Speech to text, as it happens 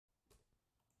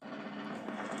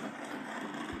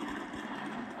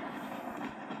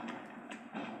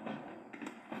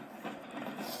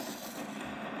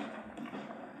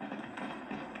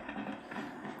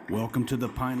Welcome to the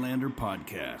Pinelander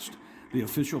Podcast, the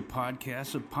official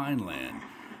podcast of Pineland,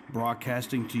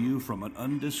 broadcasting to you from an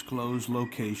undisclosed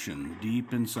location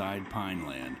deep inside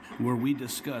Pineland, where we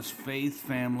discuss faith,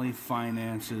 family,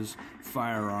 finances,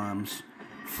 firearms,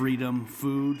 freedom,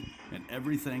 food, and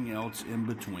everything else in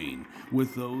between,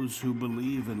 with those who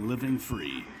believe in living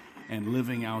free and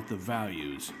living out the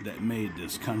values that made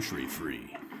this country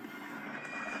free.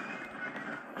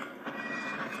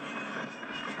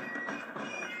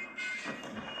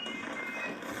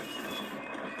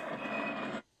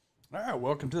 All right,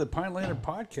 welcome to the Pinelander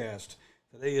Podcast.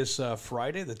 Today is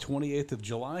Friday, the 28th of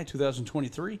July,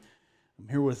 2023. I'm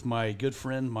here with my good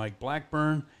friend, Mike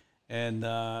Blackburn, and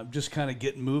just kind of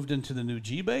getting moved into the new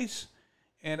G-Base.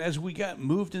 And as we got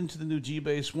moved into the new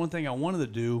G-Base, one thing I wanted to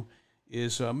do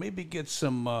is maybe get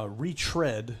some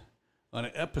retread on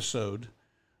an episode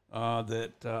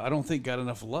that I don't think got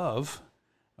enough love.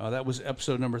 That was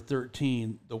episode number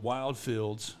 13, The Wild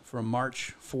Fields, from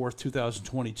March 4th,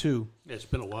 2022. Yeah, it's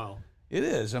been a while. It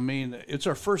is. I mean, it's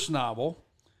our first novel.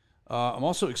 I'm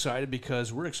also excited because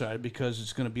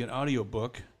it's going to be an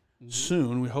audiobook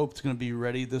soon. We hope it's going to be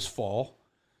ready this fall.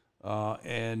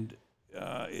 And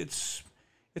it's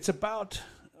about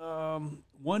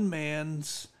one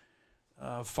man's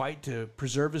fight to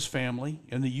preserve his family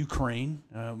in the Ukraine.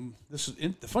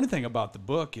 The funny thing about the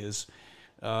book is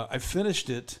I finished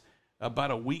it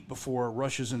about a week before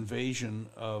Russia's invasion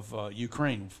of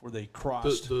Ukraine, where they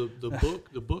crossed.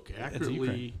 The book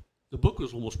accurately. The book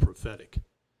was almost prophetic.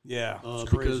 Yeah,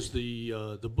 because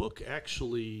the book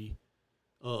actually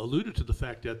alluded to the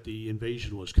fact that the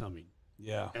invasion was coming.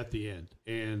 Yeah. At the end,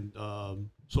 and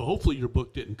so hopefully your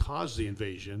book didn't cause the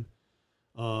invasion,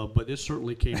 but it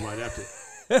certainly came right after.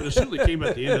 But it certainly came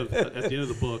at the end of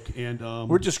the book, and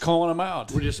we're just calling them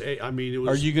out. We're just, I mean, it was.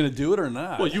 Are you going to do it or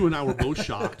not? Well, you and I were both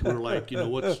shocked. We were like,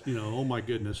 oh my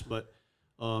goodness. But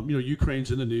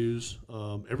Ukraine's in the news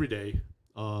every day.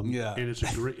 Yeah, and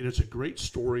it's a great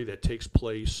story that takes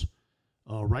place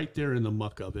right there in the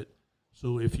muck of it.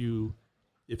 So if you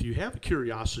have a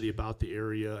curiosity about the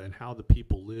area and how the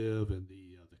people live and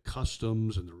the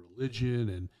customs and the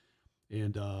religion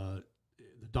and the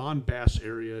Donbass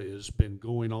area has been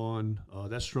going on.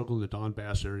 That struggle in the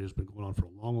Donbass area has been going on for a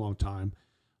long, long time.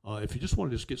 If you just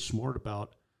want to just get smart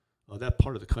about that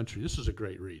part of the country, this is a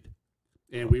great read.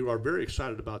 And we are very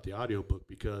excited about the audiobook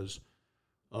because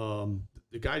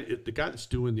the guy that's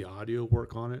doing the audio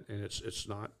work on it, and it's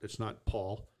not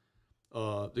Paul.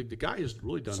 The guy has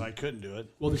really done. So I couldn't do it.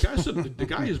 Well, the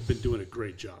guy has been doing a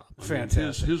great job.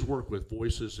 Fantastic. His work with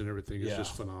voices and everything is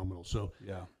just phenomenal. So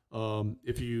yeah.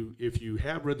 If you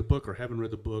have read the book or haven't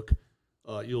read the book,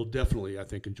 you'll definitely, I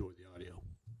think, enjoy the audio.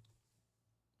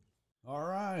 All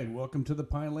right, welcome to the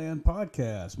Pineland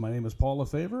Podcast. My name is Paul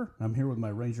LaFavor. I'm here with my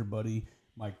ranger buddy,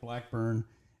 Mike Blackburn,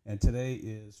 and today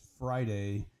is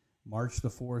Friday, March the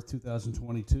 4th,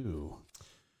 2022.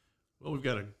 Well, we've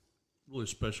got a really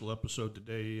special episode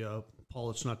today. Paul,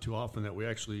 it's not too often that we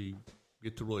actually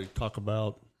get to really talk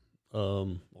about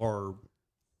our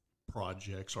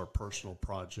projects, our personal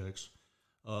projects.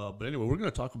 But anyway, we're going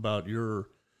to talk about your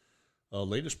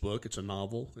latest book. It's a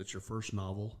novel. It's your first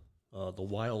novel, The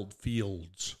Wild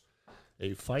Fields,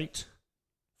 A Fight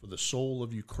for the Soul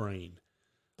of Ukraine.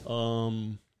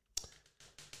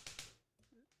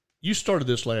 You started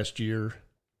this last year,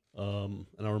 and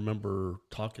I remember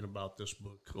talking about this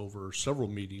book over several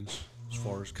meetings as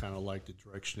far as kind of like the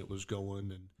direction it was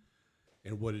going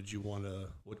and what did you want to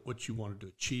what you wanted to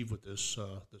achieve with this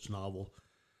novel.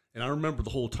 And I remember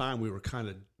the whole time we were kind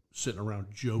of sitting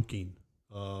around joking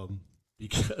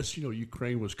because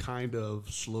Ukraine was kind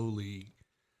of slowly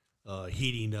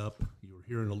heating up. You were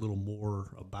hearing a little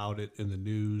more about it in the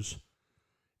news,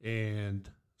 and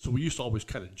so we used to always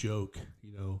kind of joke,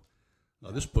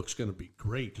 this book's going to be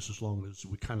great just as long as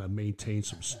we kind of maintain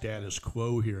some status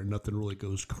quo here and nothing really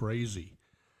goes crazy.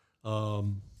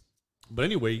 But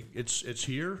anyway, it's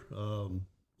here. A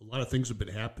lot of things have been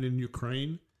happening in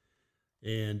Ukraine,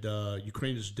 and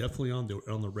Ukraine is definitely on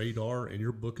the radar. And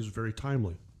your book is very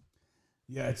timely.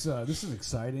 Yeah, it's this is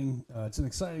exciting. It's an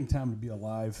exciting time to be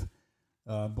alive.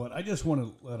 But I just want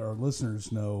to let our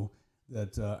listeners know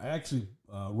that I actually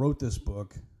wrote this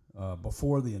book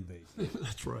before the invasion.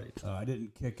 That's right. I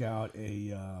didn't kick out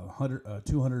a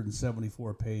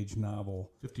 274-page novel.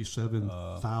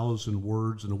 57,000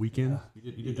 words in a weekend?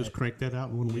 You didn't just crank that out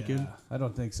in one weekend? I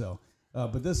don't think so.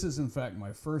 But this is, in fact,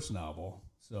 my first novel.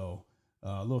 So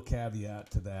a little caveat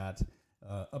to that.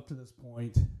 Up to this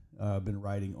point, I've been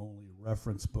writing only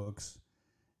reference books,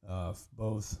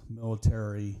 both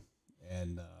military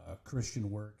and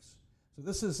Christian works. So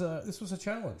this was a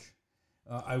challenge.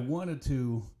 I wanted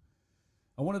to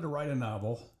I wanted to write a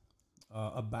novel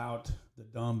about the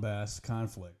Donbass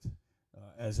conflict.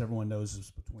 As everyone knows,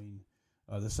 is between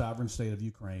the sovereign state of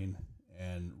Ukraine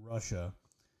and Russia.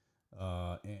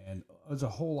 And there's a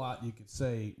whole lot you could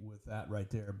say with that right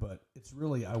there, but it's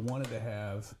really, I wanted to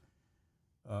have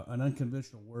an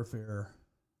unconventional warfare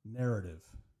narrative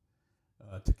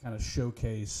to kind of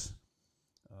showcase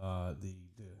the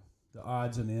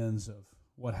odds and ends of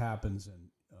what happens in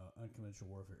unconventional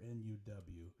warfare in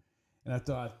UW. And I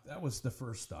thought that was the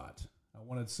first thought. I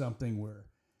wanted something where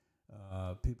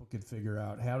people could figure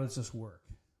out, how does this work?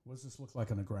 What does this look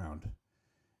like on the ground?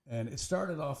 And it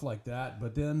started off like that,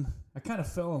 but then I kind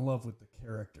of fell in love with the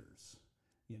characters,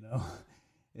 you know?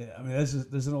 I mean,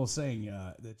 there's an old saying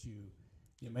that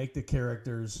you make the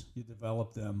characters, you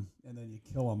develop them, and then you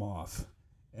kill them off.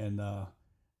 And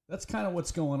that's kind of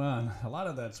what's going on. A lot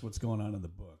of that's what's going on in the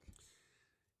book.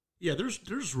 Yeah,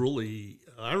 there's really,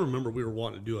 I remember we were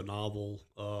wanting to do a novel,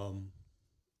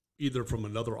 either from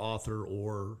another author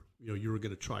or, you were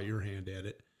going to try your hand at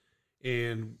it.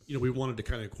 And, we wanted to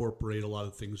kind of incorporate a lot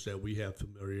of things that we have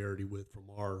familiarity with from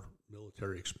our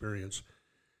military experience.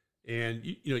 And,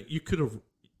 you could have,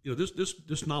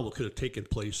 this novel could have taken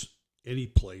place any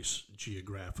place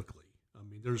geographically. I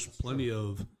mean, there's plenty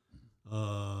of,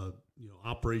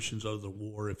 operations of the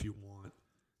war, if you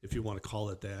want to call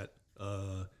it that,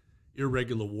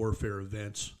 irregular warfare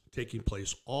events taking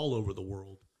place all over the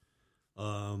world.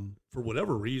 For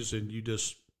whatever reason, you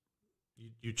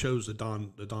chose the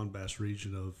Donbass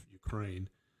region of Ukraine,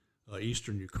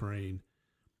 eastern Ukraine,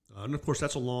 and of course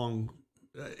that's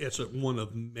it's one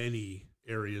of many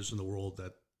areas in the world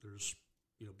that there's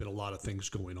been a lot of things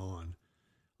going on.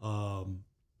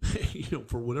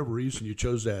 For whatever reason you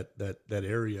chose that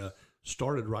area,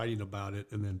 started writing about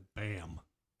it, and then bam,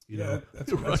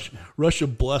 Russia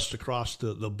blessed across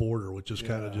the border, which is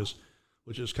kind of just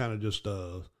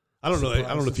I don't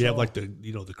know if you have like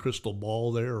the crystal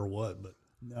ball there or what, but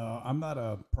no, I'm not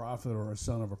a prophet or a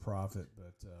son of a prophet,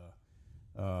 but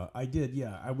I did.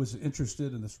 Yeah, I was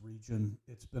interested in this region.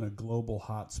 It's been a global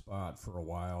hotspot for a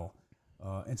while,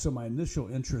 and so my initial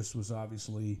interest was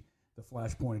obviously the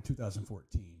flashpoint in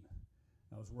 2014.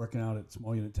 I was working out at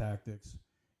Small Unit Tactics,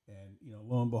 and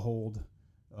lo and behold,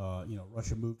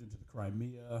 Russia moved into the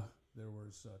Crimea. There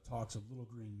was talks of little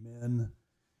green men.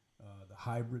 The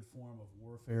hybrid form of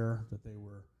warfare that they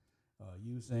were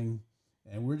using,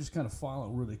 and we're just kind of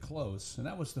following really close. And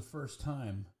that was the first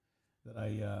time that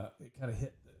it kind of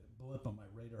hit the blip on my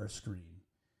radar screen.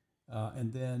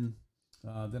 And then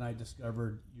I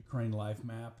discovered Ukraine Life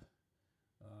Map.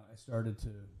 I started to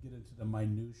get into the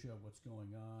minutia of what's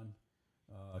going on,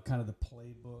 kind of the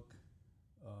playbook,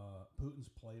 Putin's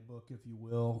playbook, if you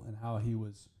will, and how he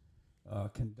was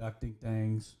conducting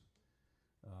things.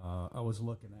 I was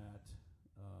looking at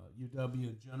UW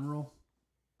in general.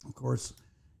 Of course,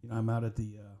 I'm out at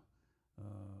the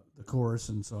course,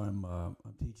 and so I'm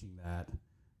teaching that.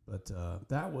 But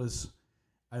that was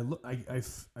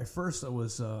I first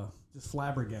was just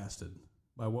flabbergasted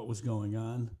by what was going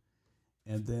on,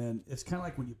 and then it's kind of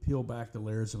like when you peel back the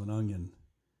layers of an onion,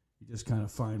 you just kind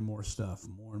of find more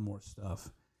and more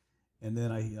stuff, and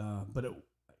then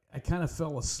I kind of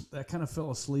fell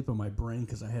asleep in my brain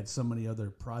because I had so many other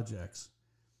projects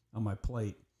on my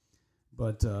plate.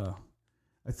 But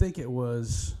I think it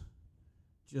was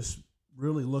just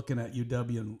really looking at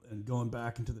UW and going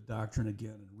back into the doctrine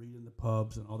again and reading the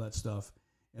pubs and all that stuff.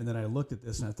 And then I looked at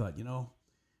this and I thought,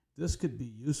 this could be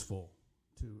useful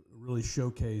to really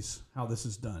showcase how this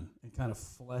is done and kind of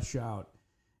flesh out,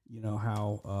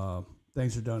 how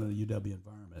things are done in the UW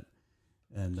environment.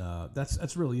 And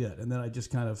that's really it. And then I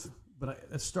just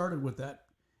it started with that,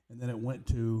 and then it went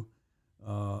to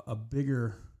a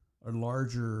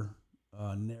larger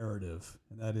narrative,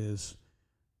 and that is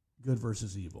good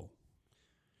versus evil.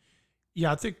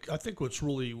 Yeah, I think what's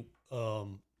really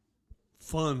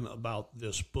fun about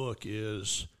this book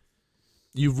is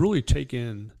you've really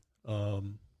taken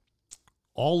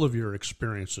all of your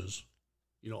experiences,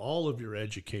 all of your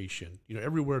education,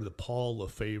 everywhere the Paul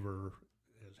Lefevre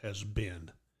has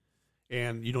been,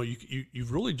 and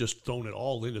you've really just thrown it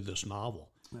all into this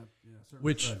novel,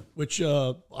 which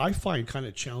I find kind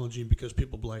of challenging because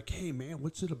people be like, "Hey, man,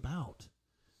 what's it about?"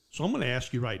 So I'm going to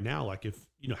ask you right now, like, if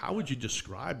how would you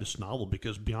describe this novel?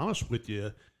 Because to be honest with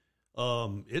you,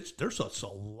 there's a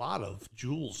lot of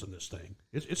jewels in this thing.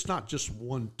 It's not just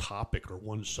one topic or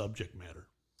one subject matter.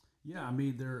 Yeah, I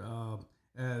mean, there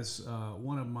as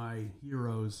one of my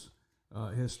heroes,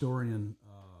 historian.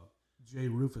 J.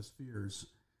 Rufus Fears,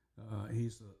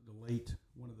 he's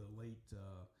one of the late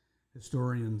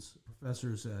historians,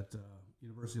 professors at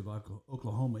University of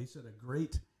Oklahoma. He said a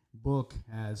great book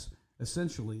has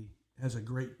a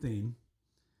great theme.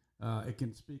 It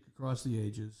can speak across the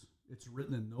ages. It's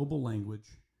written in noble language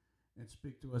and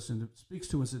speaks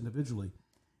to us individually.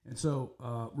 And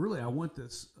so, really, I want the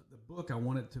book, I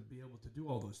want it to be able to do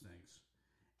all those things.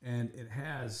 And it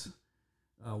has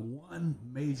one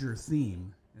major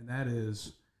theme, and that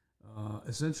is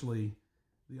essentially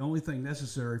the only thing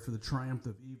necessary for the triumph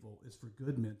of evil is for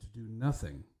good men to do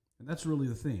nothing. And that's really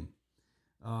the theme.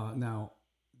 Now,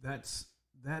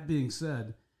 that being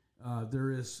said, there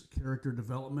is character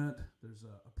development. There's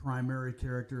a primary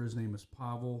character. His name is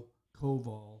Pavel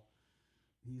Koval.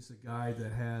 He's a guy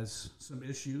that has some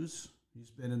issues. He's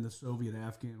been in the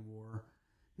Soviet-Afghan War.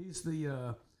 He's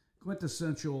the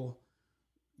quintessential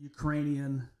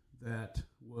Ukrainian that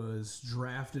was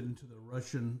drafted into the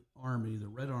Russian army, the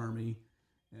Red Army,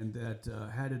 and that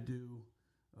had to do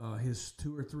his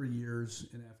 2 or 3 years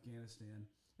in Afghanistan.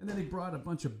 And then he brought a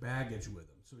bunch of baggage with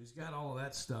him. So he's got all of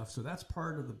that stuff. So that's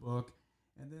part of the book.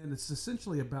 And then it's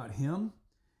essentially about him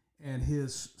and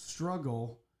his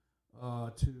struggle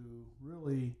to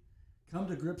really come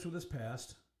to grips with his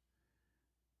past,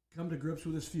 come to grips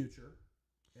with his future,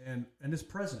 and his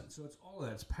present. So it's all of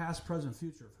that. It's past, present,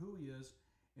 future of who he is,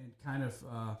 and kind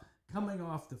of coming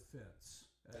off the fence,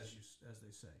 as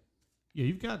they say. Yeah,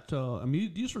 you've got.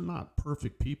 These are not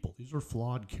perfect people. These are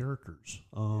flawed characters.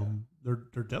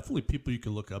 They're definitely people you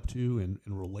can look up to and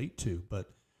relate to, but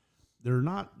they're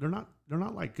not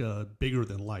like bigger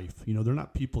than life. They're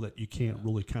not people that you can't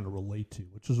really kind of relate to,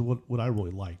 which is what I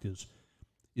really liked is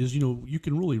you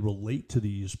can really relate to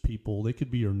these people. They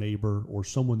could be your neighbor or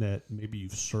someone that maybe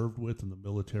you've served with in the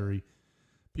military.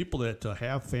 People that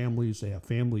have families, they have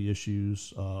family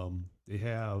issues. They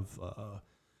have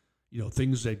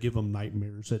things that give them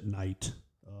nightmares at night.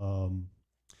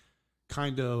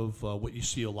 Kind of what you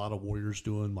see a lot of warriors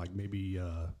doing, like maybe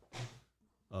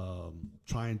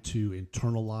trying to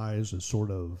internalize and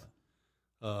sort of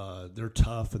they're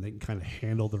tough and they can kind of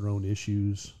handle their own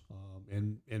issues,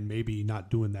 and maybe not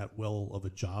doing that well of a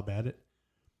job at it.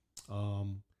 But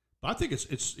I think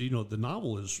it's the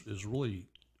novel is really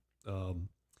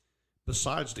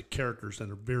besides the characters that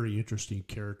are very interesting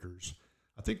characters.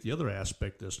 I think the other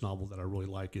aspect of this novel that I really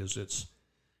like is it's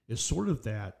sort of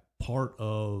that part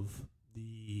of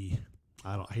the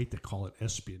I hate to call it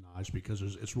espionage because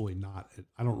it's really not.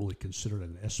 I don't really consider it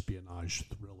an espionage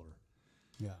thriller.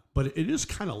 Yeah. But it is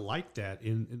kind of like that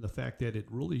in the fact that it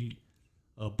really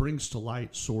brings to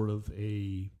light sort of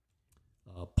a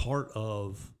part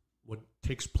of what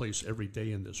takes place every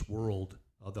day in this world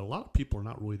that a lot of people are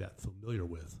not really that familiar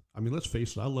with. I mean, let's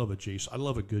face it. I love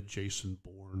a good Jason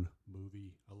Bourne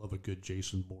movie. I love a good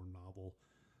Jason Bourne novel.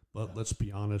 But let's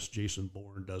be honest, Jason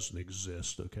Bourne doesn't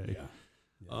exist, okay?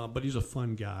 Yeah. But he's a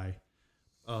fun guy.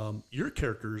 Your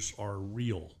characters are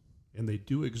real, and they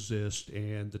do exist,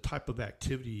 and the type of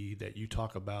activity that you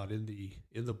talk about in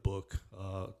the book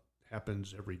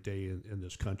happens every day in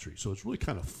this country. So it's really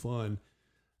kind of fun.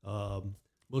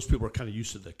 Most people are kind of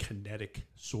used to the kinetic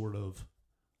sort of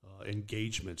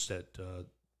engagements that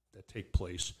take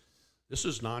place. This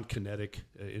is non-kinetic.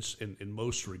 It's in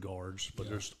most regards, but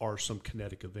there are some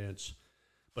kinetic events.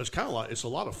 But it's a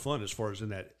lot of fun as far as in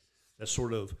that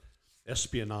sort of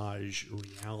espionage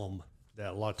realm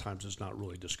that a lot of times is not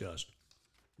really discussed.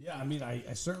 Yeah, I mean,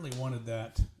 I certainly wanted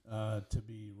that to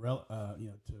be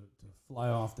to fly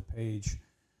off the page.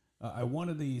 I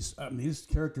wanted these. I mean, these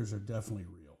characters are definitely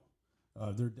real.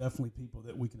 They're definitely people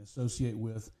that we can associate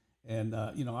with. And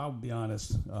I'll be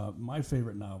honest. My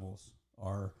favorite novels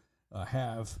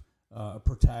have a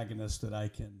protagonist that I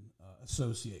can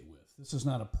associate with. This is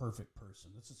not a perfect person.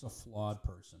 This is a flawed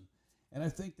person. And I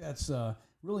think that's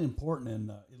really important in,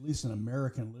 at least in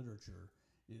American literature,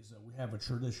 is that we have a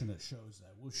tradition that shows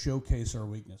that. We'll showcase our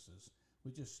weaknesses.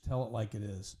 We just tell it like it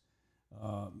is.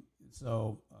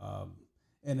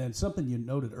 And then something you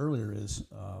noted earlier is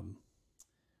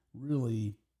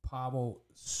really Pavel,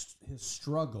 his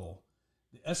struggle,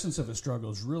 the essence of his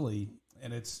struggle is really,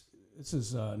 and this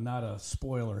is not a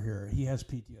spoiler here, he has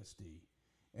PTSD.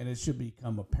 And it should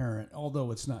become apparent,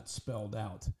 although it's not spelled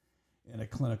out in a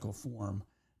clinical form.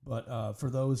 But for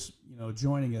those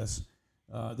joining us,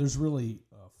 there's really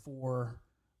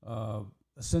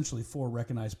essentially four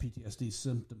recognized PTSD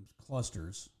symptom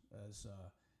clusters.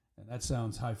 And that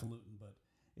sounds highfalutin, but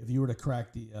if you were to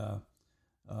crack the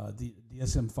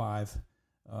DSM-5,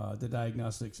 the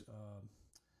diagnostics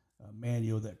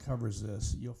manual that covers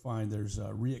this, you'll find there's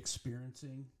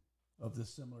re-experiencing of the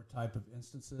similar type of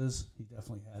instances. He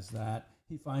definitely has that.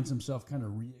 He finds himself kind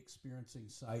of re-experiencing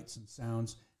sights and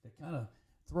sounds that kind of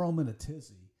throw him in a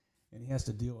tizzy, and he has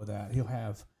to deal with that. He'll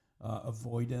have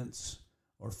avoidance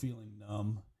or feeling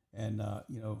numb. And,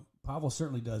 Pavel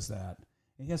certainly does that.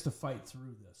 And he has to fight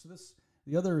through this. So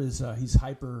the other is he's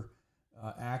hyper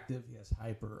active. He has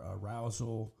hyper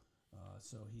arousal.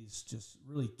 So he's just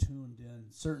really tuned in.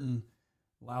 Certain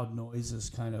loud noises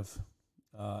kind of,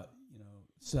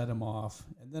 set him off.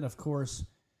 And then, of course,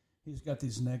 he's got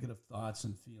these negative thoughts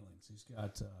and feelings. He's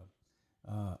got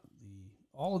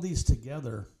all of these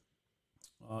together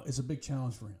is a big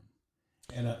challenge for him.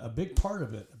 And a big part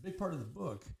of it, a big part of the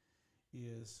book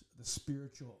is the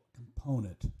spiritual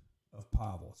component of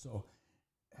Pavel. So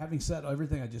having said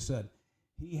everything I just said,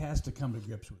 he has to come to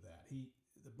grips with that.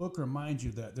 The book reminds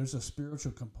you that there's a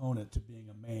spiritual component to being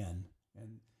a man,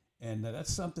 and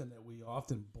that's something that we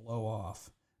often blow off.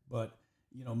 But,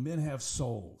 men have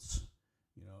souls.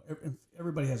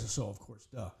 Everybody has a soul, of course,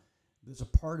 duh. There's a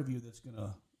part of you that's going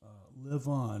to live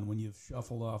on when you've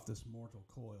shuffled off this mortal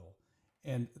coil.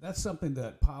 And that's something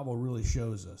that Pavel really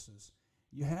shows us is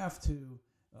you have to,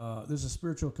 there's a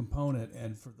spiritual component,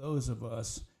 and for those of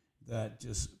us that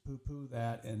just poo-poo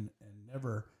that and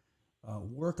never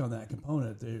work on that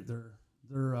component,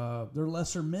 they're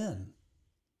lesser men.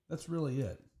 That's really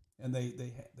it. And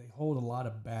they hold a lot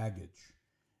of baggage,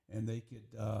 and they could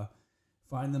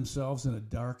find themselves in a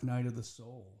dark night of the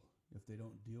soul if they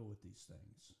don't deal with these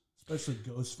things, especially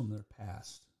ghosts from their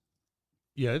past.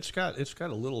 Yeah, it's got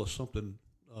a little of something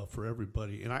for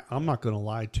everybody, and I'm not going to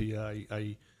lie to you.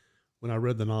 I when I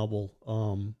read the novel,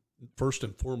 first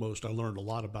and foremost, I learned a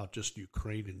lot about just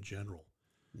Ukraine in general.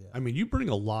 Yeah. I mean, you bring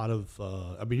a lot of.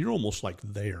 You're almost like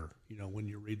there, when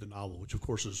you read the novel, which of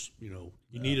course is, you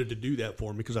needed to do that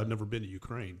for me because I've never been to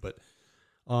Ukraine, but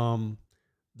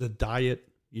the diet,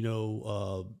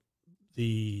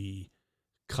 the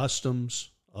customs,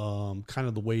 kind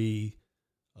of the way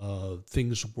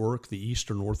things work, the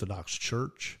Eastern Orthodox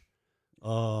Church.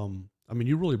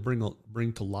 You really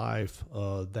bring to life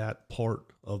that part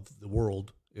of the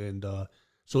world, and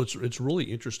so it's really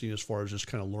interesting as far as just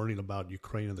kind of learning about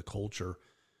Ukraine and the culture.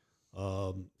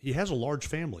 He has a large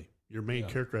family. Your main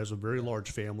character has a very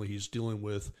large family. He's dealing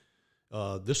with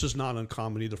this is not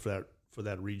uncommon either for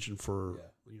that region for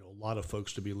a lot of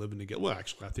folks to be living together. Well,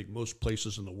 actually, I think most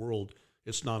places in the world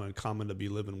it's not uncommon to be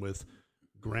living with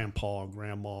grandpa,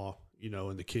 grandma,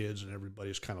 and the kids, and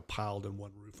everybody's kind of piled in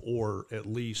one roof, or at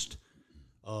least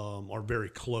are very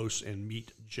close and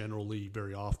meet generally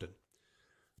very often.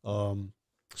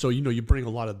 So, you bring a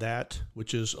lot of that,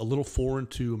 which is a little foreign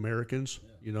to Americans,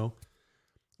 and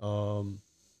all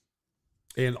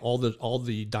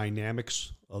the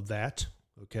dynamics of that,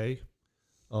 okay,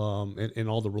 and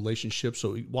all the relationships.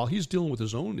 So while he's dealing with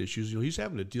his own issues, he's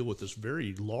having to deal with this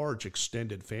very large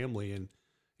extended family and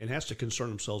has to concern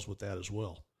himself with that as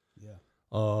well. Yeah.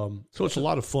 So it's a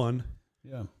lot of fun.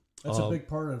 Yeah. That's a big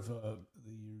part of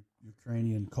the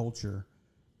Ukrainian culture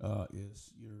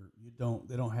is they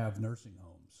don't have nursing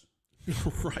homes.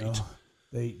 Right.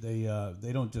 They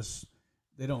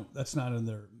don't that's not in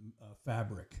their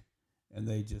fabric, and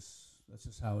that's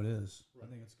just how it is. Right. I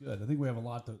think it's good. I think we have a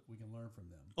lot that we can learn from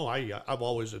them. Oh, I've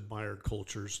always admired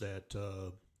cultures that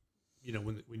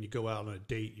when you go out on a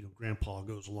date, grandpa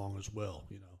goes along as well,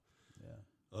 Yeah.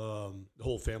 The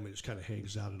whole family just kind of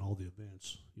hangs out in all the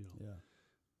events, Yeah.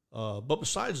 But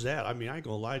besides that, I ain't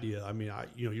gonna lie to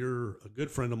you. You're a good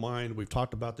friend of mine. We've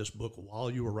talked about this book while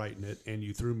you were writing it, and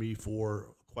you threw me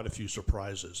for quite a few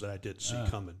surprises that I didn't see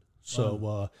coming.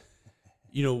 So,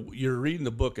 you're reading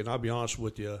the book, and I'll be honest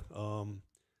with you,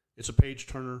 it's a page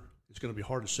turner. It's going to be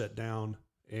hard to set down,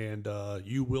 and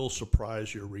you will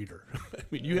surprise your reader.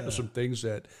 You have some things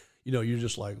that you're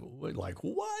just like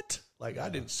what? I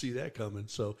didn't see that coming.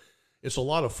 So, it's a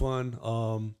lot of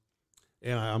fun.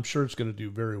 And I'm sure it's going to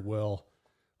do very well.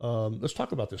 Let's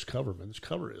talk about this cover, man. This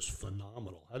cover is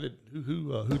phenomenal.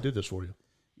 Who did this for you?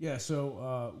 Yeah.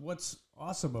 So what's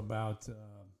awesome about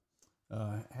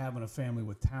having a family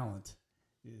with talent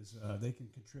is they can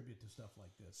contribute to stuff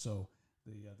like this. So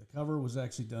the cover was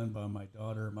actually done by my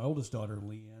oldest daughter,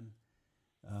 Leanne,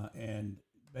 and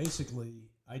basically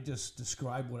I just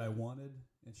described what I wanted,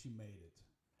 and she made it.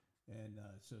 And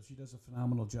so she does a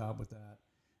phenomenal job with that.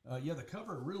 The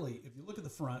cover really, if you look at the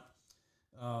front,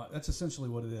 that's essentially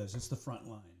what it is. It's the front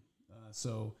line.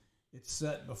 So it's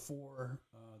set before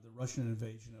the Russian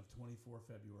invasion of 24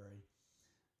 February,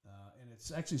 and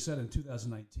it's actually set in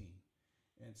 2019.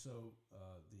 And so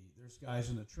there's guys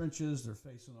in the trenches. They're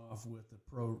facing off with the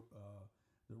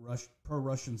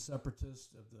pro-Russian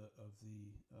separatists of the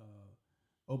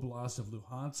Oblast of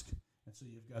Luhansk. And so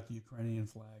you've got the Ukrainian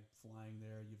flag flying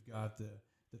there. You've got the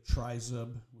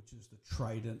trizub, which is the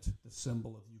trident, the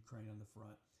symbol of Ukraine on the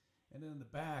front. And then in the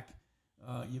back,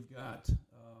 you've got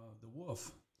the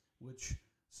wolf, which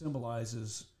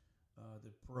symbolizes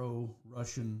the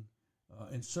pro-Russian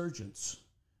insurgents,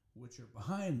 which are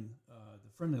behind the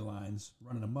friendly lines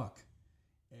running amok.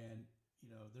 And, you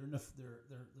know,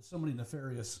 there's so many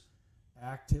nefarious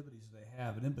activities they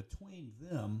have. And in between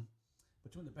them,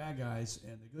 between the bad guys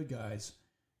and the good guys,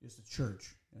 is the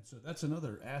church. And so that's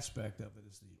another aspect of it,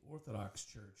 is the Orthodox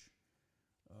Church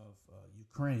of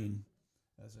Ukraine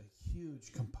as a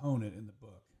huge component in the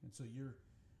book. And so you're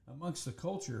amongst the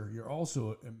culture, you're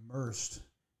also immersed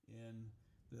in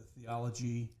the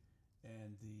theology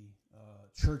and the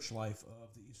church life of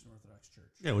the Eastern Orthodox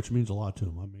Church. Yeah, which means a lot to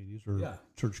them. I mean, these are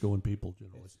church-going people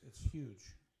generally. It's huge.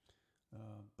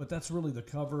 But that's really the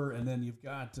cover, and then you've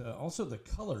got also the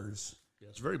colors. Yeah,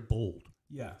 it's very bold.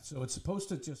 Yeah, so it's supposed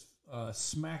to just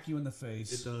smack you in the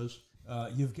face. It does.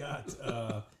 You've got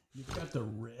the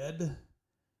red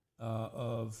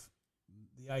of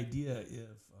the idea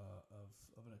of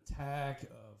an attack,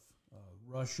 of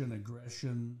Russian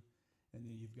aggression, and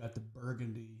then you've got the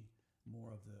burgundy,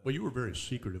 more of the. Well, you were very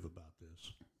secretive about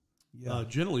this. Yeah.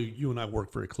 Generally, you and I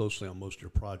work very closely on most of your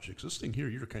projects. This thing here,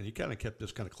 you kind of kept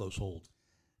this kind of close hold.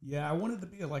 Yeah, I wanted to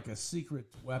be like a secret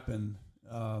weapon,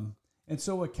 and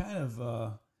so it kind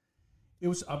of it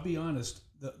was. I'll be honest,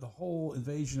 the whole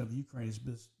invasion of Ukraine is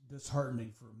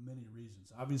disheartening for many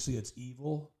reasons. Obviously, it's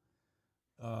evil,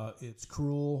 it's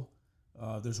cruel.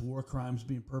 There's war crimes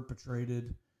being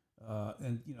perpetrated,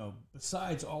 and you know,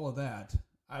 besides all of that,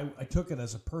 I took it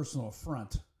as a personal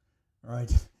affront. All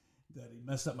right. That he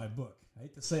messed up my book. I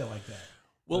hate to say it like that.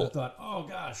 Well, I thought, oh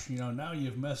gosh, you know, now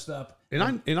you've messed up. And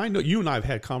I know you and I have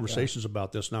had conversations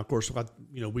about this. Now, of course,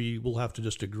 we will have to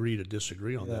just agree to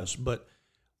disagree on this. But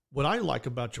what I like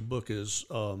about your book is,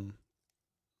 I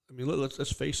mean,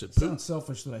 let's face it. It sounds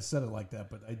selfish that I said it like that,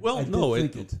 but I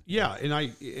did think it. Yeah, and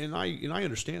I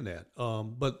understand that.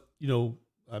 But you know,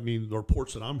 I mean, the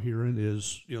reports that I'm hearing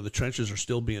is, you know, the trenches are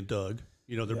still being dug.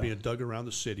 You know, they're being dug around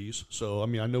the cities. So, I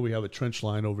mean, I know we have a trench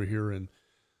line over here in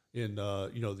you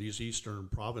know, these eastern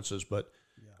provinces, but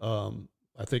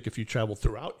I think if you travel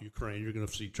throughout Ukraine, you're going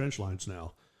to see trench lines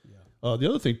now. Yeah. The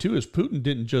other thing, too, is Putin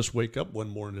didn't just wake up one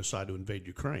morning and decide to invade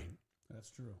Ukraine.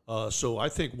 That's true. So I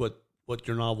think what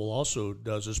your novel also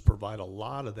does is provide a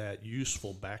lot of that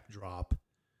useful backdrop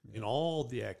in all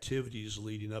the activities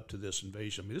leading up to this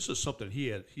invasion. I mean, this is something he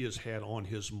has had on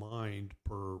his mind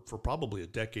for probably a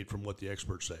decade, from what the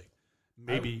experts say,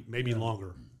 maybe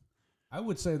longer. I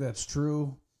would say that's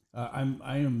true. I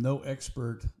am no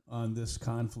expert on this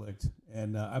conflict,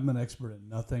 and I'm an expert at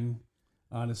nothing.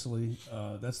 Honestly,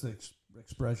 that's the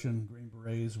expression. Green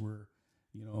Berets were,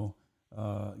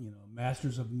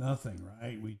 masters of nothing,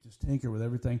 right? We just tinker with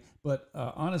everything. But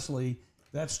honestly,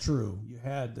 that's true. You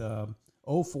had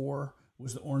 2004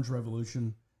 was the Orange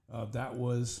Revolution. That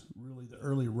was really the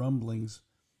early rumblings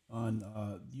on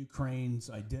Ukraine's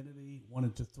identity,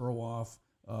 wanted to throw off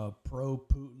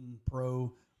pro-Putin,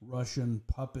 pro-Russian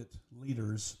puppet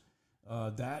leaders.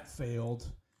 That failed.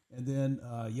 And then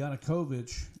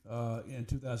Yanukovych in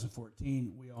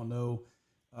 2014, we all know,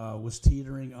 was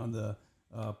teetering on the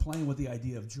playing with the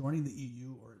idea of joining the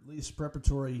EU, or at least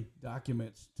preparatory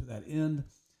documents to that end.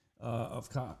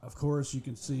 Of course, you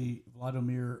can see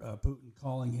Vladimir Putin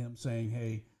calling him, saying,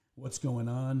 hey, what's going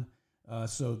on?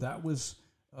 So that was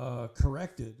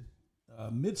corrected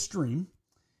midstream.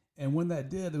 And when that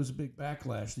did, there was a big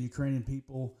backlash. The Ukrainian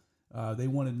people, they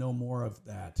wanted no more of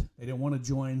that. They didn't want to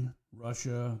join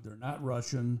Russia. They're not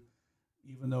Russian,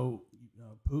 even though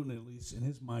Putin, at least in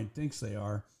his mind, thinks they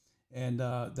are. And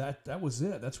that was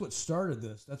it. That's what started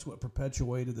this. That's what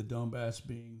perpetuated the Donbass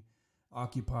being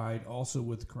occupied, also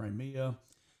with Crimea.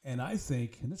 And I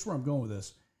think, and this is where I'm going with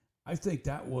this, I think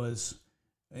that was,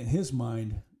 in his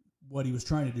mind, what he was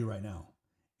trying to do right now.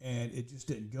 And it just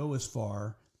didn't go as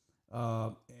far.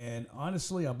 And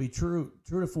honestly, I'll be true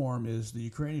to form, is the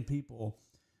Ukrainian people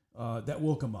that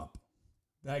woke him up.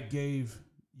 That gave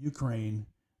Ukraine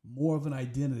more of an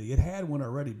identity. It had one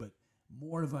already, but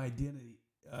more of an identity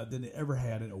than it ever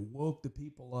had. And it woke the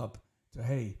people up to,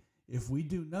 hey, if we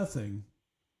do nothing,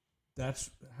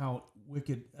 that's how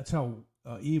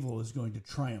evil is going to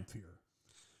triumph here.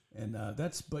 And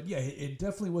but yeah, it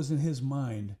definitely was in his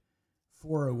mind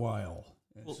for a while.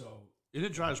 And and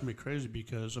it drives me crazy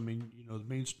because, I mean, you know,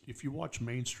 if you watch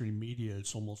mainstream media,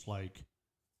 it's almost like,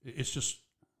 it's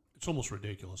almost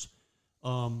ridiculous.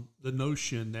 The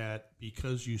notion that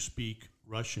because you speak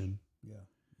Russian,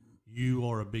 you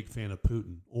are a big fan of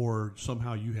Putin, or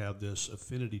somehow you have this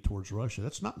affinity towards Russia.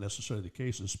 That's not necessarily the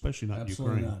case, especially not in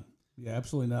Ukraine. Not. Yeah,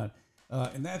 absolutely not.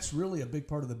 And that's really a big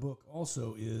part of the book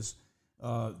also, is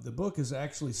the book is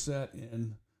actually set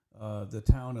in the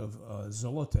town of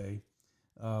Zolote,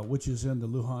 which is in the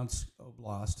Luhansk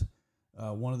Oblast,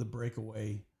 one of the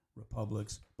breakaway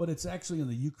republics, but it's actually in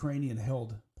the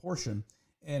Ukrainian-held portion.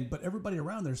 But everybody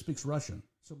around there speaks Russian.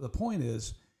 So the point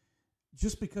is,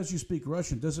 just because you speak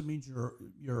Russian doesn't mean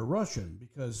you're a Russian,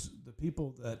 because the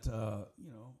people that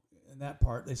in that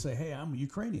part, they say, "Hey, I'm a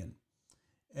Ukrainian,"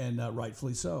 and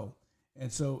rightfully so.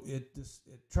 And so it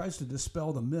tries to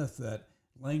dispel the myth that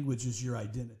language is your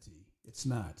identity. It's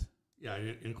not. Yeah,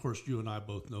 and of course, you and I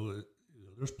both know that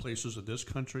there's places in this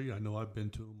country. I know I've been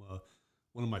to them.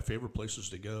 One of my favorite places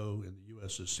to go in the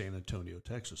U.S. is San Antonio,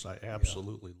 Texas. I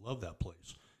absolutely love that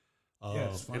place.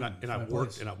 It's fun.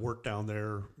 I've worked down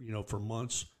there, for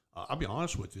months. I'll be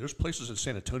honest with you. There's places in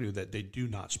San Antonio that they do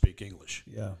not speak English.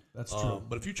 Yeah, that's true.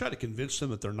 But if you try to convince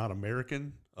them that they're not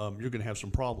American, you're going to have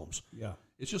some problems. Yeah.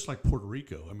 It's just like Puerto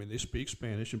Rico. I mean, they speak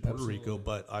Spanish in Puerto Rico,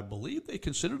 but I believe they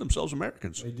consider themselves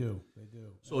Americans. They do.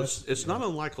 So it's not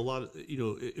unlike a lot of,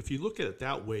 if you look at it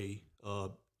that way,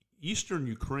 Eastern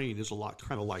Ukraine is a lot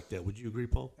kind of like that. Would you agree,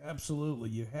 Paul?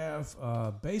 Absolutely. You have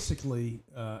basically,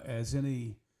 as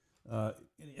any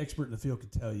expert in the field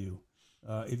could tell you,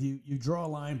 if you draw a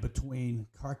line between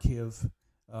Kharkiv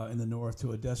in the north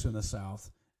to Odessa in the south,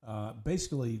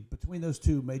 basically between those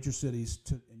two major cities,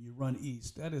 and you run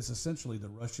east, that is essentially the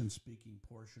Russian-speaking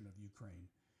portion of Ukraine,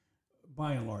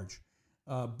 by and large.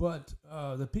 But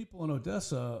the people in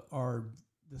Odessa are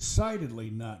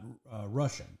decidedly not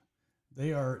Russian.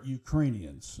 They are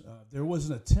Ukrainians. There was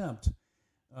an attempt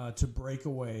to break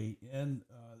away in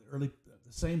the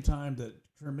same time that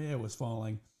Crimea was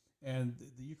falling, and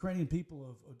the Ukrainian people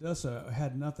of Odessa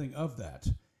had nothing of that.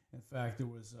 In fact, there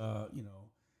was,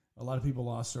 a lot of people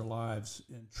lost their lives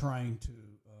in trying to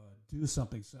do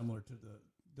something similar to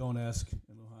the Donetsk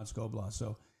and Luhansk Oblast.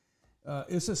 So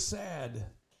it's a sad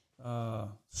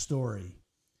story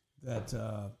that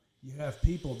you have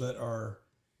people that are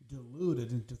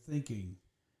deluded into thinking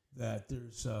that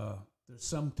there's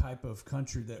some type of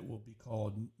country that will be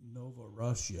called Nova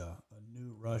Russia, a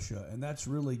new Russia, and that's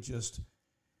really just.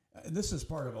 And this is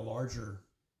part of a larger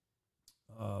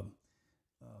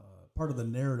part of the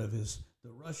narrative is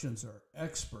the Russians are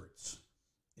experts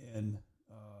in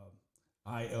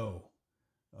I/O,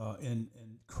 in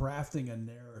crafting a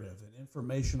narrative and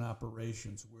information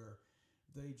operations where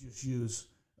they just use,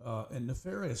 and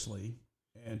nefariously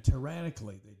and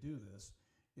tyrannically they do this,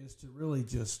 is to really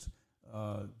just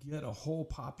get a whole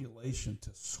population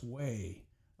to sway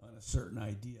on a certain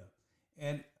idea.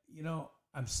 And,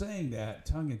 I'm saying that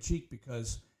tongue-in-cheek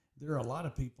because there are a lot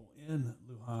of people in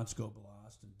Luhansk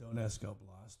Oblast and Donetsk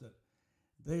Oblast that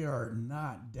they are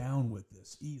not down with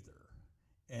this either.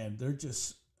 And they're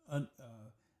just,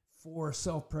 for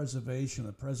self-preservation,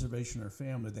 the preservation of their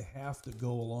family, they have to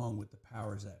go along with the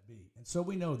powers that be. And so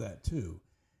we know that too.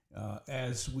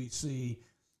 As we see,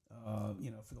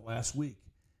 for the last week,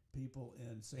 people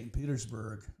in St.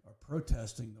 Petersburg are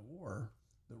protesting the war.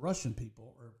 The Russian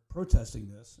people are protesting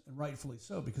this, and rightfully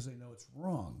so, because they know it's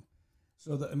wrong.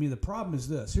 So, the problem is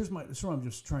this. Here's what I'm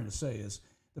just trying to say is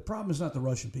the problem is not the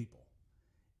Russian people.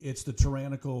 It's the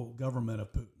tyrannical government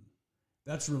of Putin.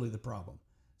 That's really the problem.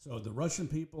 So the Russian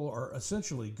people are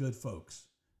essentially good folks.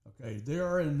 Okay, they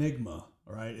are an enigma,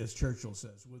 all right, as Churchill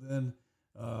says, within,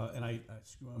 and I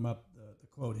screw him up the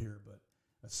quote here, but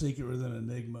a secret within an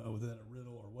enigma, within a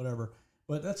riddle or whatever.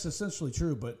 But that's essentially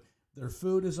true. But their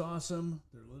food is awesome.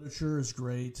 Their literature is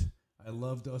great. I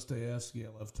love Dostoevsky. I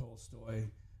love Tolstoy.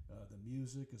 The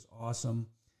music is awesome.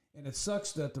 And it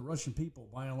sucks that the Russian people,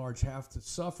 by and large, have to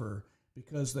suffer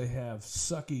because they have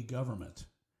sucky government.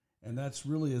 And that's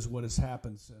really is what has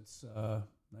happened since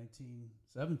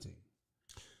 1917.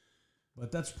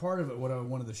 But that's part of it. What I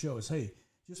wanted to show is, hey,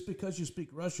 just because you speak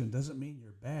Russian doesn't mean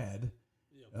you're bad.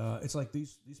 It's like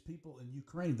these people in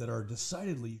Ukraine that are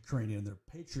decidedly Ukrainian. They're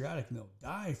patriotic and they'll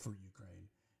die for Ukraine.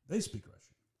 They speak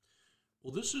Russian.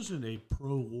 Well, this isn't a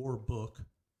pro-war book,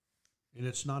 and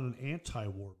it's not an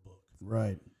anti-war book.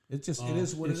 Right. It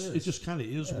is what it is. It just kind of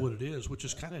is what it is, which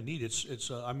is kind of neat.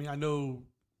 It's. I know,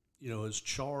 as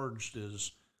charged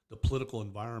as the political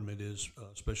environment is,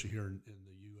 especially here in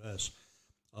the U.S.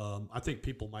 I think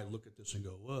people might look at this and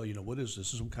go, well, what is this?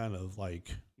 This is some kind of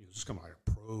like, this is kind of like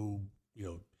a pro.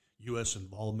 U.S.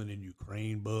 involvement in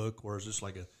Ukraine book, or is this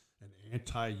like an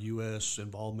anti-U.S.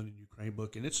 involvement in Ukraine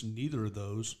book? And it's neither of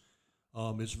those.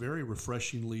 It's very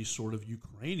refreshingly sort of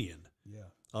Ukrainian. Yeah.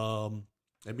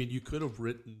 You could have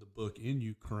written the book in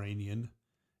Ukrainian,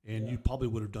 and you probably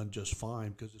would have done just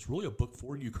fine because it's really a book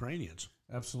for Ukrainians.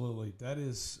 Absolutely.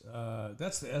 That's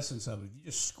the essence of it. You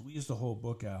just squeeze the whole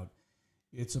book out.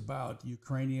 It's about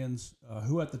Ukrainians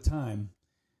who at the time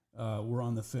were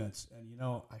on the fence. And,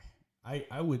 I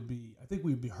think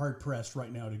we'd be hard pressed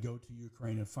right now to go to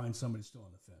Ukraine and find somebody still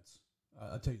on the fence.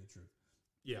 I'll tell you the truth.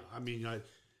 Yeah, I mean,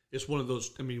 it's one of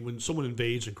those. I mean, when someone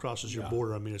invades and crosses your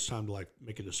border, I mean, it's time to like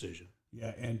make a decision.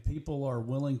 Yeah, and people are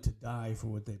willing to die for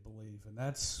what they believe, and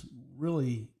that's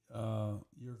really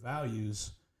your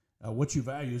values. What you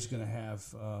value is going to have,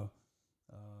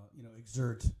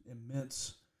 exert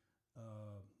immense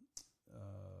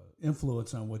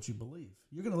influence on what you believe.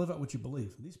 You're going to live out what you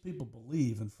believe. And these people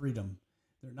believe in freedom.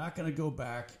 They're not going to go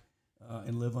back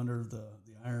and live under the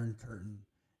Iron Curtain,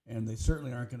 and they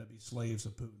certainly aren't going to be slaves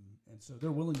of Putin. And so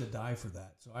they're willing to die for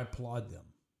that. So I applaud them.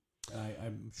 And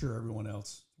I'm sure everyone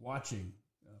else watching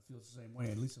feels the same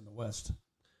way, at least in the West.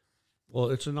 Well,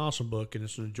 it's an awesome book, and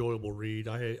it's an enjoyable read.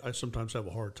 I sometimes have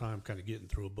a hard time kind of getting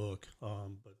through a book,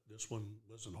 but this one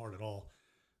wasn't hard at all.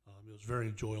 It was very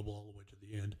enjoyable all the way to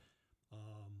the end.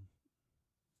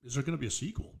 Is there going to be a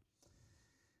sequel?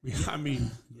 I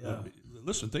mean,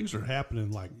 listen, things are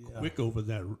happening like quick over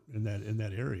that in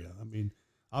that area. I mean,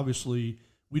 obviously,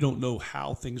 we don't know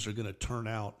how things are going to turn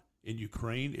out in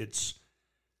Ukraine. It's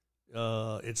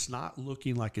not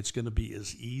looking like it's going to be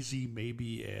as easy,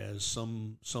 maybe as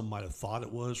some might have thought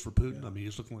it was for Putin. Yeah. I mean,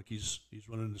 it's looking like he's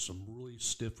running into some really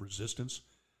stiff resistance.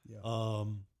 Yeah.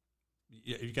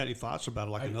 You got any thoughts about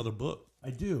it, like another book?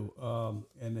 I do,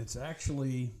 and it's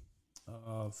actually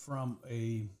from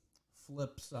a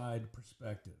flip side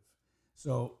perspective.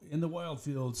 So in the wild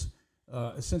fields,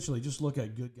 essentially just look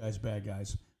at good guys, bad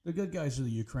guys. The good guys are the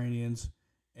Ukrainians,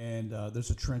 and there's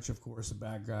a trench, of course. The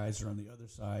bad guys are on the other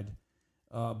side.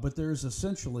 But there's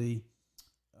essentially,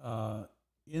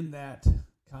 in that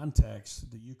context,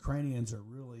 the Ukrainians are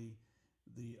really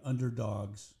the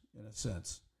underdogs in a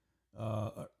sense.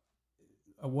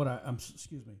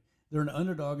 They're an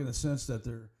underdog in the sense that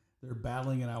they're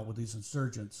battling it out with these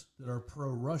insurgents that are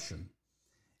pro-Russian.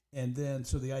 And then,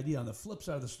 so the idea on the flip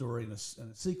side of the story in a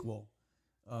sequel,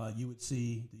 you would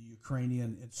see the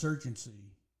Ukrainian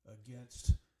insurgency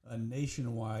against a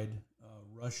nationwide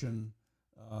Russian,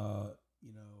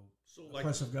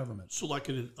 oppressive government. So, like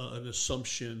an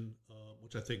assumption,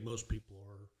 which I think most people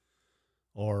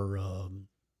are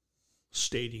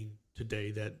stating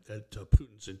today, that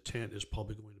Putin's intent is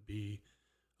probably going to be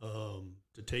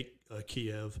to take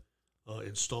Kiev,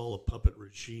 install a puppet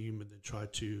regime, and then try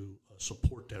to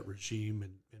support that regime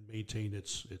and maintain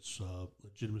its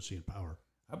legitimacy and power.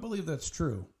 I believe that's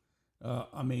true.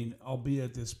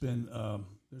 Albeit there's been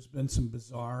some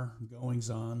bizarre goings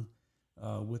on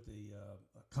with the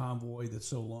convoy that's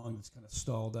so long that's kind of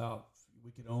stalled out.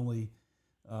 We could only,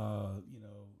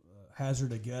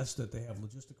 hazard a guess that they have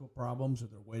logistical problems or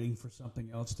they're waiting for something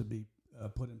else to be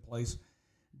put in place.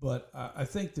 But I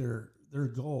think their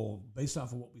goal, based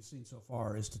off of what we've seen so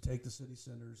far, is to take the city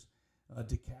centers,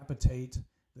 decapitate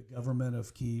the government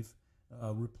of Kyiv,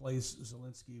 replace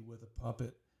Zelensky with a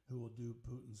puppet who will do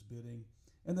Putin's bidding.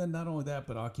 And then not only that,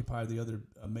 but occupy the other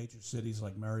major cities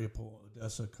like Mariupol,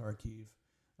 Odessa, Kharkiv,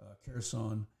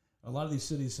 Kherson. A lot of these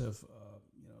cities have,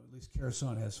 at least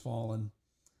Kherson has fallen.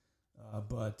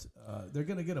 But they're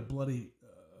going to get a bloody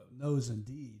nose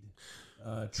indeed,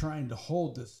 trying to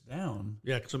hold this down.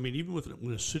 Yeah, because, even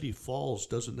when a city falls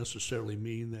doesn't necessarily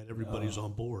mean that everybody's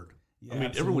on board. Yeah, everyone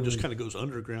absolutely. just kind of goes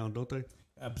underground, don't they?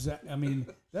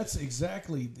 That's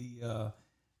exactly the,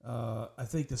 I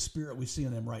think, the spirit we see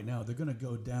in them right now. They're going to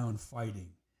go down fighting.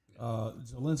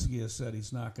 Zelensky has said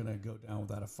he's not going to go down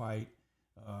without a fight.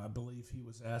 I believe he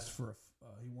was asked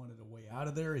he wanted a way out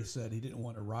of there. He said he didn't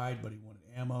want to ride, but he wanted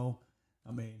ammo.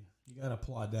 You got to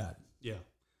applaud that. Yeah.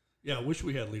 Yeah, I wish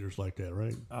we had leaders like that,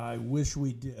 right? I wish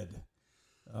we did.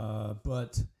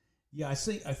 But, yeah, I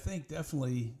think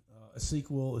definitely a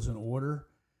sequel is in order.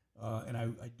 And I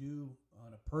do,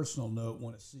 on a personal note,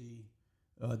 want to see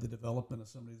the development of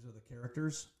some of these other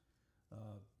characters.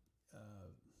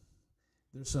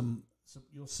 There's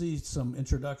you'll see some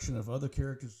introduction of other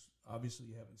characters obviously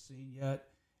you haven't seen yet,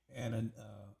 and an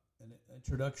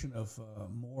introduction of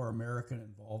more American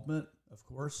involvement, of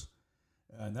course.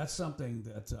 And that's something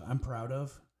that I'm proud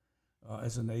of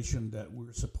as a nation, that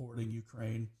we're supporting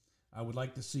Ukraine. I would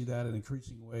like to see that in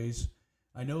increasing ways.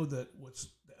 I know that what's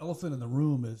the elephant in the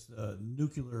room is the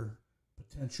nuclear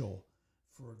potential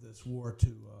for this war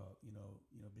to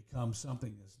become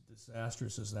something as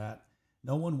disastrous as that.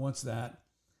 No one wants that.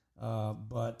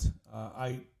 But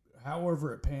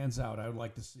however it pans out, I would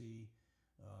like to see.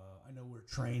 I know we're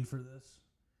trained for this,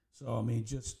 so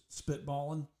just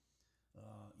spitballing.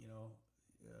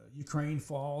 Ukraine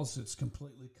falls; it's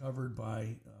completely covered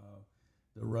by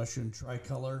the Russian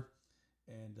tricolor,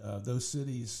 and those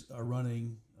cities are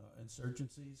running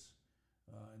insurgencies,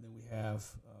 and then we have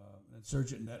an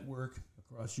insurgent network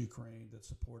across Ukraine that's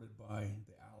supported by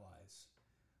the Allies.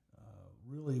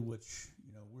 Really, which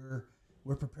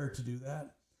we're prepared to do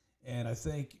that, and I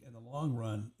think in the long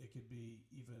run it could be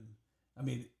even. I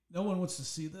mean, no one wants to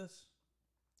see this,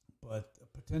 but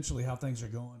potentially how things are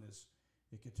going is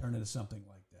it could turn into something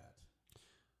like that.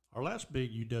 Our last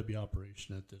big UW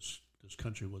operation that this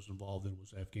country was involved in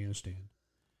was Afghanistan.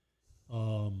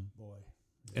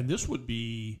 And this would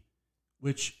be,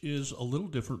 which is a little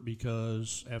different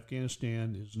because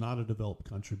Afghanistan is not a developed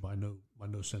country by no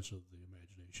sense of the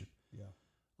imagination. Yeah.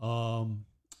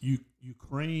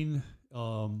 Ukraine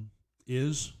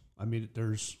is. I mean,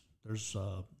 it's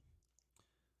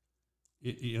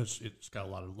got a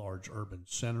lot of large urban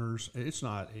centers. It's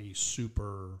not a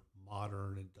super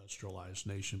modern industrialized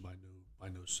nation by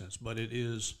no sense, but it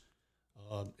is.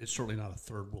 It's certainly not a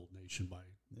third world nation by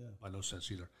no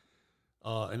sense either.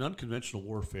 An unconventional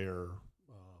warfare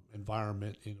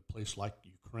environment in a place like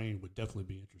Ukraine would definitely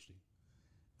be interesting.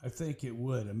 I think it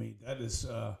would. I mean, that is.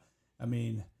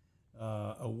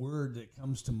 A word that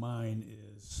comes to mind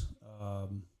is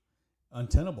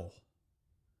untenable.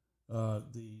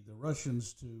 The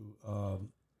Russians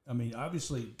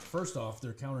obviously, first off,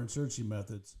 their counterinsurgency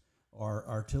methods are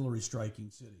artillery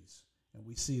striking cities, and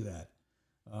we see that.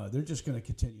 They're just going to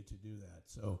continue to do that.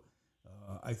 So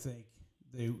I think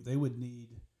they would need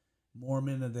more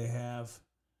men than they have,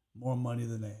 more money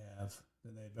than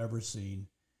they've ever seen.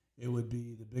 It would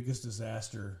be the biggest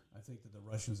disaster I think that the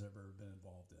Russians have ever been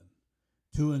involved in,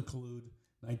 to include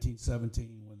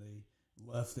 1917 when they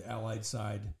left the Allied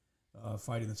side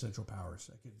fighting the Central Powers.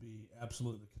 That could be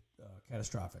absolutely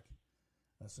catastrophic.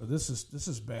 So this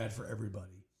is bad for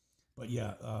everybody. But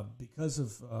yeah, because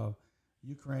of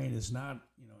Ukraine is not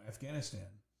Afghanistan,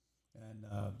 and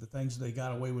the things they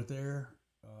got away with there,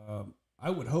 I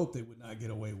would hope they would not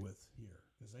get away with here,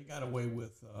 because they got away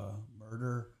with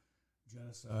murder,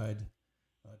 genocide,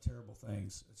 terrible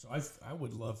things. So I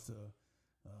would love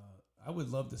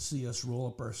to see us roll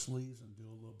up our sleeves and do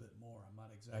a little bit more. I'm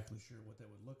not exactly sure what that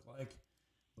would look like,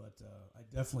 but I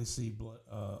definitely see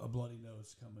a bloody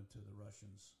nose coming to the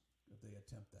Russians if they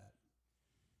attempt that.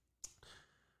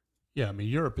 Yeah, I mean,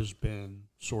 Europe has been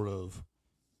sort of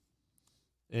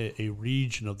a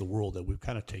region of the world that we've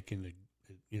kind of taken,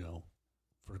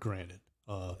 for granted.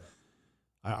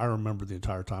 I remember the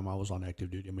entire time I was on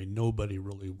active duty. I mean, nobody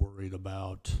really worried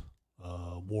about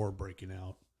war breaking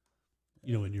out,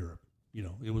 in Europe.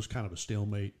 It was kind of a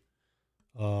stalemate.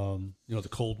 The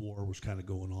Cold War was kind of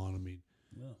going on. I mean,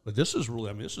 but this is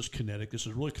really, this is kinetic. This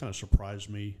has really kind of surprised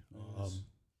me.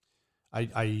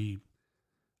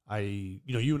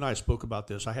 You and I spoke about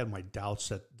this. I had my doubts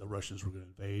that the Russians were going to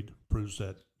invade. Proves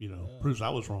I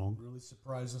was wrong. Really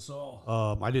surprised us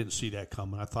all. I didn't see that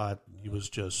coming. I thought he was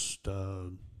just,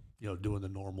 doing the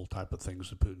normal type of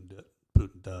things that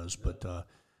Putin does. But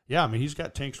he's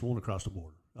got tanks rolling across the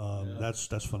border.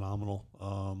 That's phenomenal.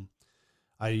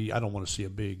 I don't want to see a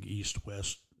big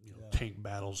East-West tank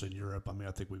battles in Europe. I mean,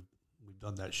 I think we've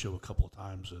done that show a couple of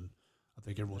times, and I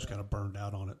think everyone's kind of burned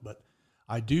out on it. But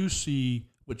I do see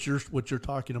what you're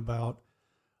talking about,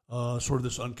 sort of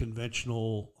this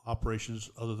unconventional operations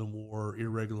other than war,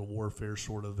 irregular warfare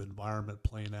sort of environment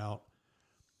playing out.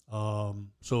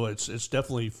 So it's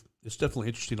definitely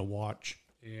interesting to watch.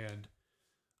 And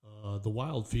The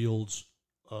Wild Fields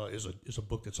is a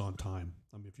book that's on time.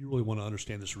 I mean, if you really want to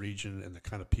understand this region and the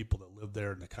kind of people that live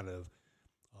there and the kind of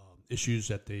issues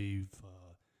that they've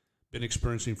been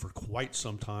experiencing for quite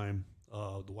some time,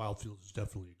 The Wild Fields is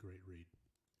definitely a great read.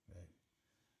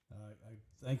 I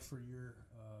thank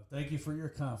you for your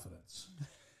confidence.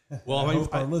 Well, I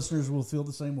hope our listeners will feel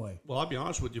the same way. Well, I'll be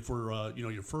honest with you. For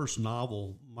your first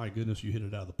novel, my goodness, you hit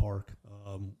it out of the park.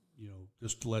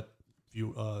 Just to let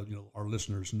our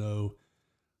listeners know,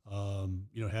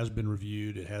 it has been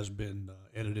reviewed. It has been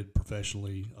edited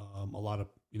professionally. A lot of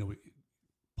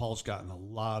Paul's gotten a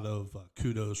lot of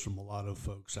kudos from a lot of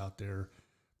folks out there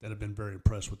that have been very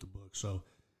impressed with the book. So.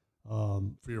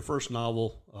 For your first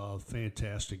novel,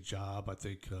 fantastic job. I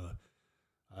think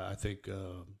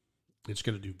it's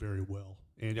going to do very well.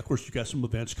 And of course, you got some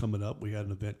events coming up. We had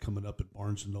an event coming up at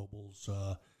Barnes and Noble's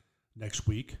next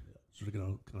week, so they're going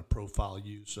to kind of profile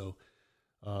you. So,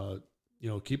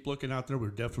 keep looking out there.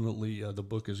 We're definitely the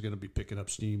book is going to be picking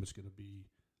up steam. It's going to be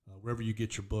wherever you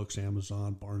get your books,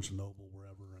 Amazon, Barnes and Noble,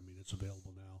 wherever. I mean, it's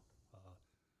available now.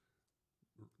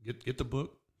 Get the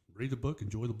book. Read the book,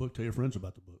 enjoy the book, tell your friends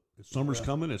about the book. Summer's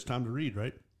coming, it's time to read,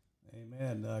 right?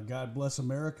 Amen. God bless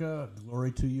America.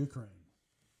 Glory to Ukraine.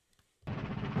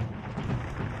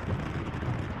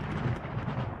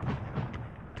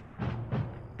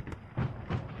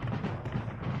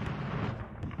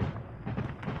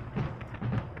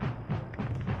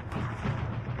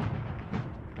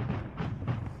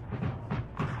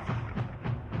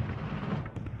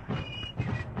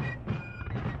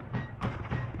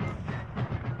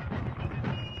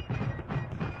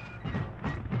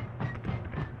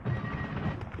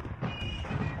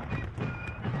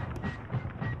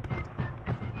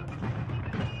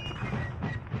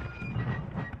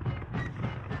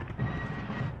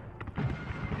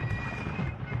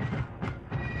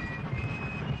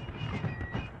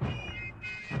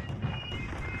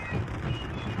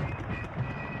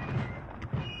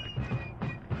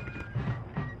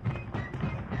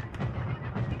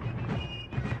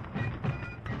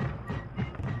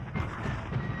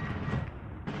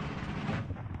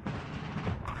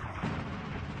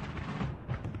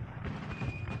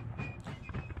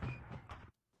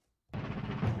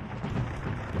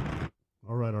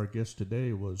 All right, our guest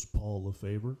today was Paul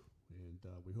LeFevre, and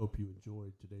we hope you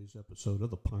enjoyed today's episode of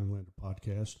the Pinelander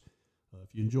Podcast.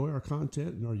 If you enjoy our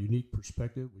content and our unique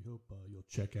perspective, we hope you'll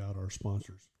check out our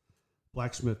sponsors.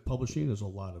 Blacksmith Publishing has a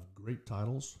lot of great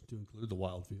titles, to include The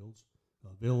Wild Fields,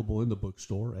 available in the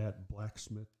bookstore at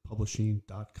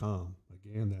blacksmithpublishing.com.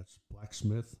 Again, that's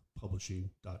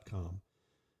blacksmithpublishing.com.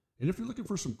 And if you're looking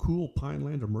for some cool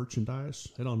Pinelander merchandise,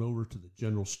 head on over to the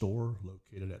general store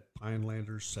located at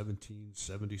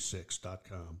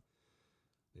pinelander1776.com.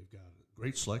 They've got a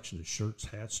great selection of shirts,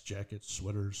 hats, jackets,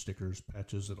 sweaters, stickers,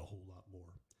 patches, and a whole lot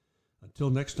more. Until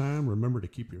next time, remember to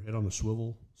keep your head on the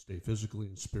swivel, stay physically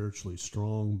and spiritually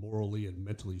strong, morally and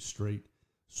mentally straight,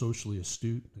 socially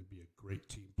astute, and be a great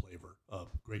team player.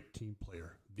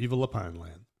 Viva La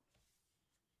Pineland.